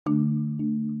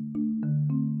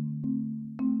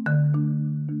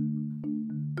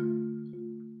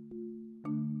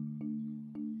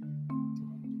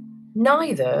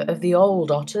Neither of the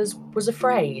old otters was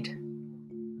afraid,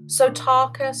 so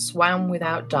Tarka swam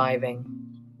without diving.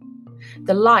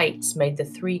 The lights made the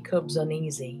three cubs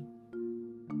uneasy.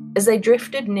 As they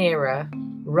drifted nearer,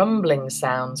 rumbling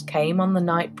sounds came on the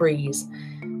night breeze,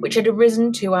 which had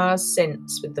arisen 2 hours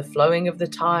since with the flowing of the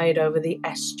tide over the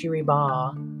estuary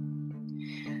bar.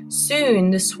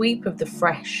 Soon the sweep of the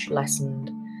fresh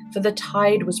lessened, for the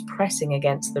tide was pressing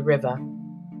against the river.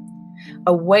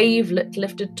 A wavelet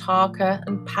lifted Tarka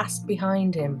and passed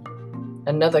behind him.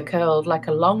 Another curled like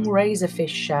a long razorfish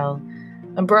shell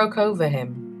and broke over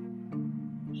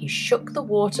him. He shook the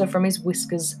water from his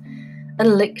whiskers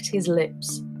and licked his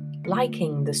lips,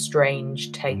 liking the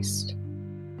strange taste.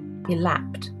 He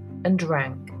lapped and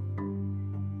drank.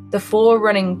 The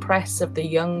forerunning press of the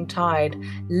young tide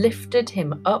lifted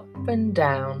him up and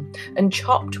down and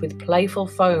chopped with playful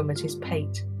foam at his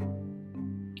pate.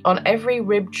 On every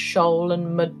ribbed shoal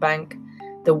and mudbank,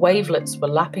 the wavelets were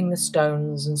lapping the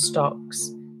stones and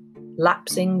stocks,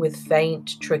 lapsing with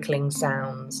faint trickling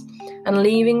sounds, and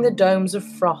leaving the domes of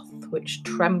froth which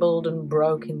trembled and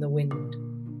broke in the wind.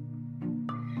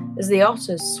 As the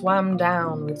otters swam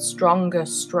down with stronger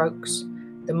strokes,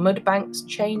 the mudbanks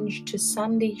changed to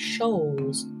sandy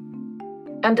shoals,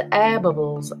 and air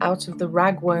bubbles out of the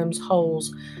ragworms'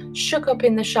 holes shook up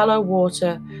in the shallow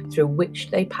water through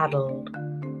which they paddled.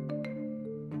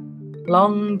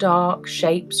 Long dark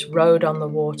shapes rode on the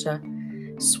water,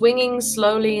 swinging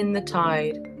slowly in the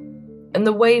tide, and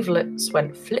the wavelets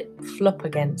went flip-flop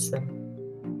against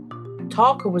them.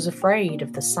 Tarka was afraid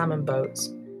of the salmon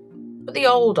boats, but the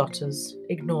old otters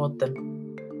ignored them.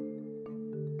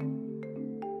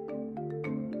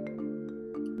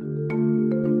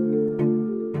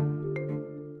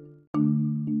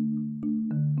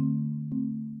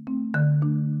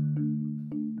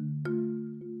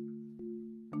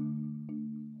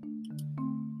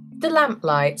 The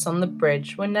lamplights on the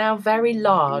bridge were now very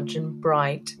large and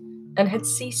bright, and had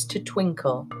ceased to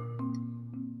twinkle.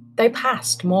 They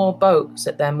passed more boats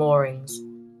at their moorings.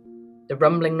 The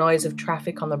rumbling noise of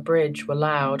traffic on the bridge were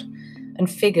loud, and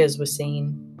figures were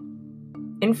seen.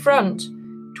 In front,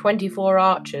 24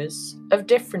 archers, of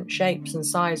different shapes and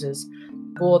sizes,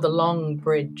 bore the long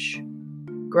bridge.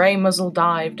 Grey Muzzle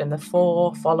dived, and the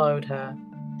 4 followed her.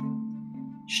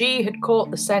 She had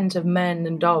caught the scent of men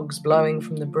and dogs blowing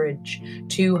from the bridge,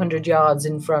 200 yards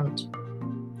in front.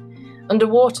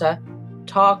 Underwater,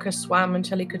 Tarka swam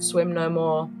until he could swim no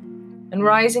more, and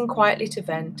rising quietly to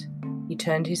vent, he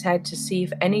turned his head to see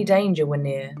if any danger were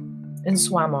near, and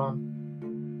swam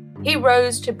on. He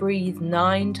rose to breathe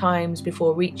 9 times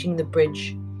before reaching the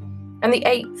bridge, and the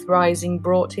 8th rising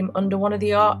brought him under one of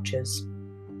the arches.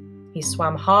 He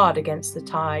swam hard against the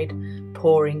tide,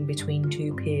 pouring between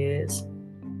 2 piers.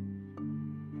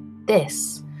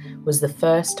 This was the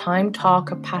first time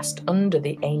Tarka passed under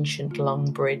the ancient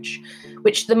long bridge,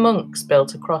 which the monks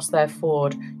built across their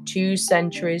ford 2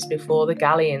 centuries before the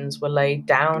galleons were laid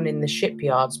down in the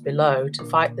shipyards below to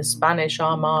fight the Spanish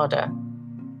Armada.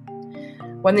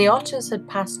 When the otters had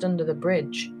passed under the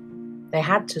bridge, they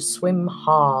had to swim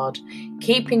hard,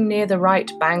 keeping near the right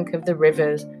bank of the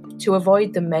river to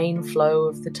avoid the main flow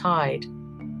of the tide.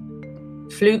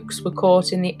 Flukes were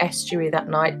caught in the estuary that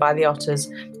night by the otters,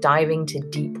 diving to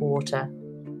deep water.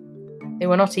 They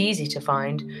were not easy to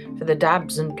find, for the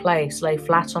dabs and plaice lay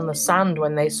flat on the sand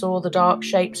when they saw the dark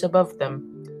shapes above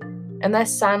them, and their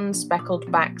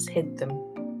sand-speckled backs hid them.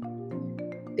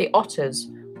 The otters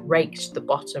raked the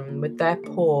bottom with their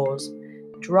paws,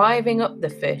 driving up the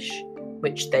fish,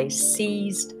 which they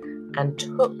seized and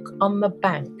took on the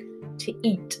bank to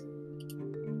eat.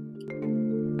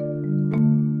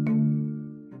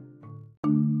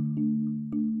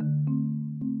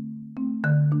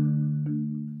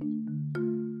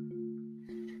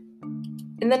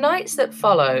 In the nights that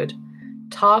followed,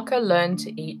 Tarka learned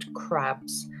to eat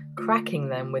crabs, cracking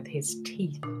them with his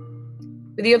teeth.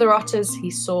 With the other otters, he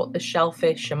sought the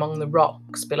shellfish among the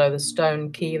rocks below the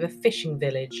stone quay of a fishing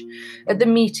village at the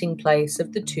meeting place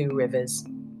of the 2 rivers,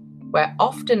 where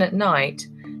often at night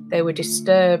they were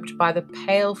disturbed by the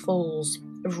pailfuls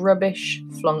of rubbish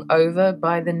flung over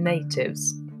by the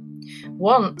natives.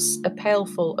 Once a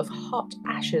pailful of hot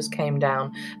ashes came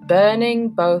down, burning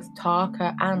both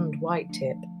Tarka and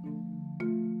Whitetip.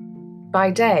 By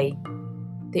day,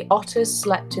 the otters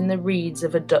slept in the reeds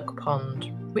of a duck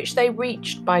pond, which they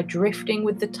reached by drifting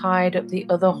with the tide up the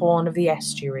other horn of the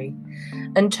estuary,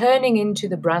 and turning into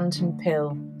the Branton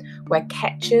Pill, where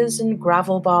ketches and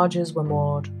gravel barges were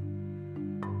moored.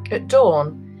 At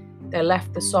dawn, they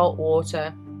left the salt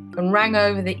water and rang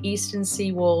over the eastern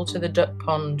seawall to the duck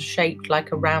pond shaped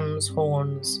like a ram's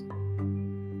horns.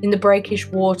 In the brackish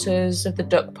waters of the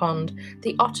duck pond,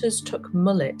 the otters took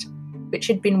mullet, which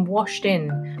had been washed in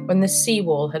when the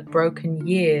seawall had broken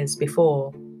years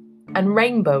before, and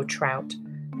rainbow trout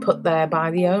put there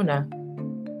by the owner.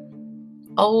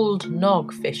 Old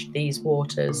Nog fished these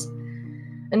waters,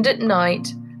 and at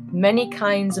night many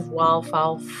kinds of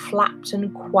wildfowl flapped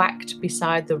and quacked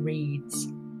beside the reeds.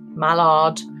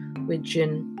 Mallard,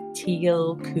 widgeon,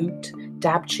 teal, coot,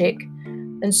 dabchick,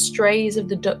 and strays of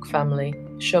the duck family,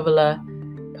 shoveler,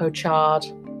 pochard,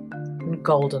 and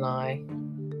goldeneye.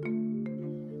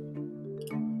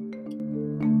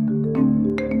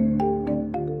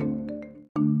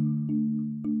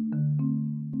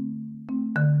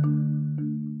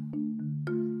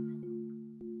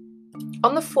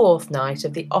 On the fourth night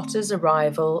of the otter's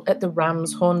arrival at the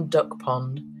Ramshorn duck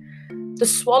pond, the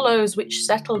swallows which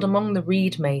settled among the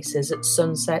reed maces at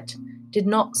sunset did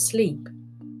not sleep.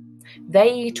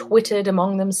 They twittered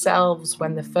among themselves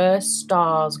when the first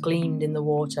stars gleamed in the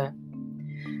water,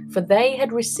 for they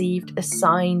had received a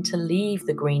sign to leave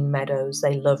the green meadows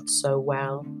they loved so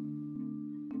well.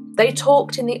 They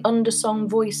talked in the undersung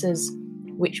voices,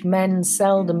 which men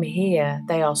seldom hear,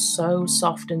 they are so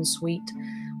soft and sweet,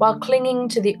 while clinging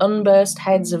to the unburst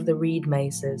heads of the reed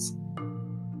maces.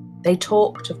 They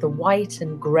talked of the white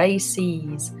and grey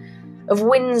seas, of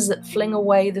winds that fling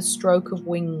away the stroke of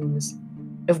wings,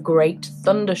 of great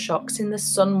thunder shocks in the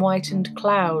sun-whitened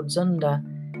clouds under,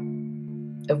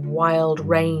 of wild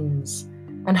rains,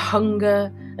 and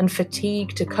hunger and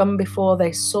fatigue to come before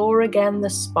they saw again the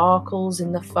sparkles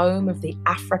in the foam of the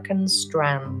African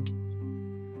strand.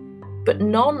 But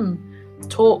none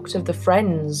talked of the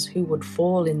friends who would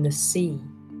fall in the sea,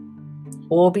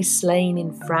 or be slain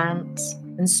in France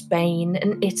and Spain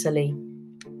and Italy,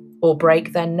 or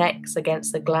break their necks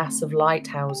against the glass of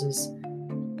lighthouses.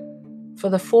 For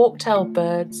the fork-tailed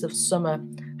birds of summer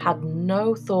had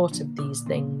no thought of these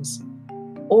things,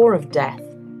 or of death.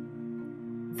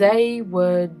 They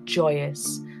were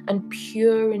joyous and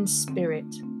pure in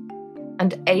spirit,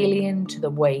 and alien to the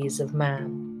ways of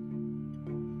man.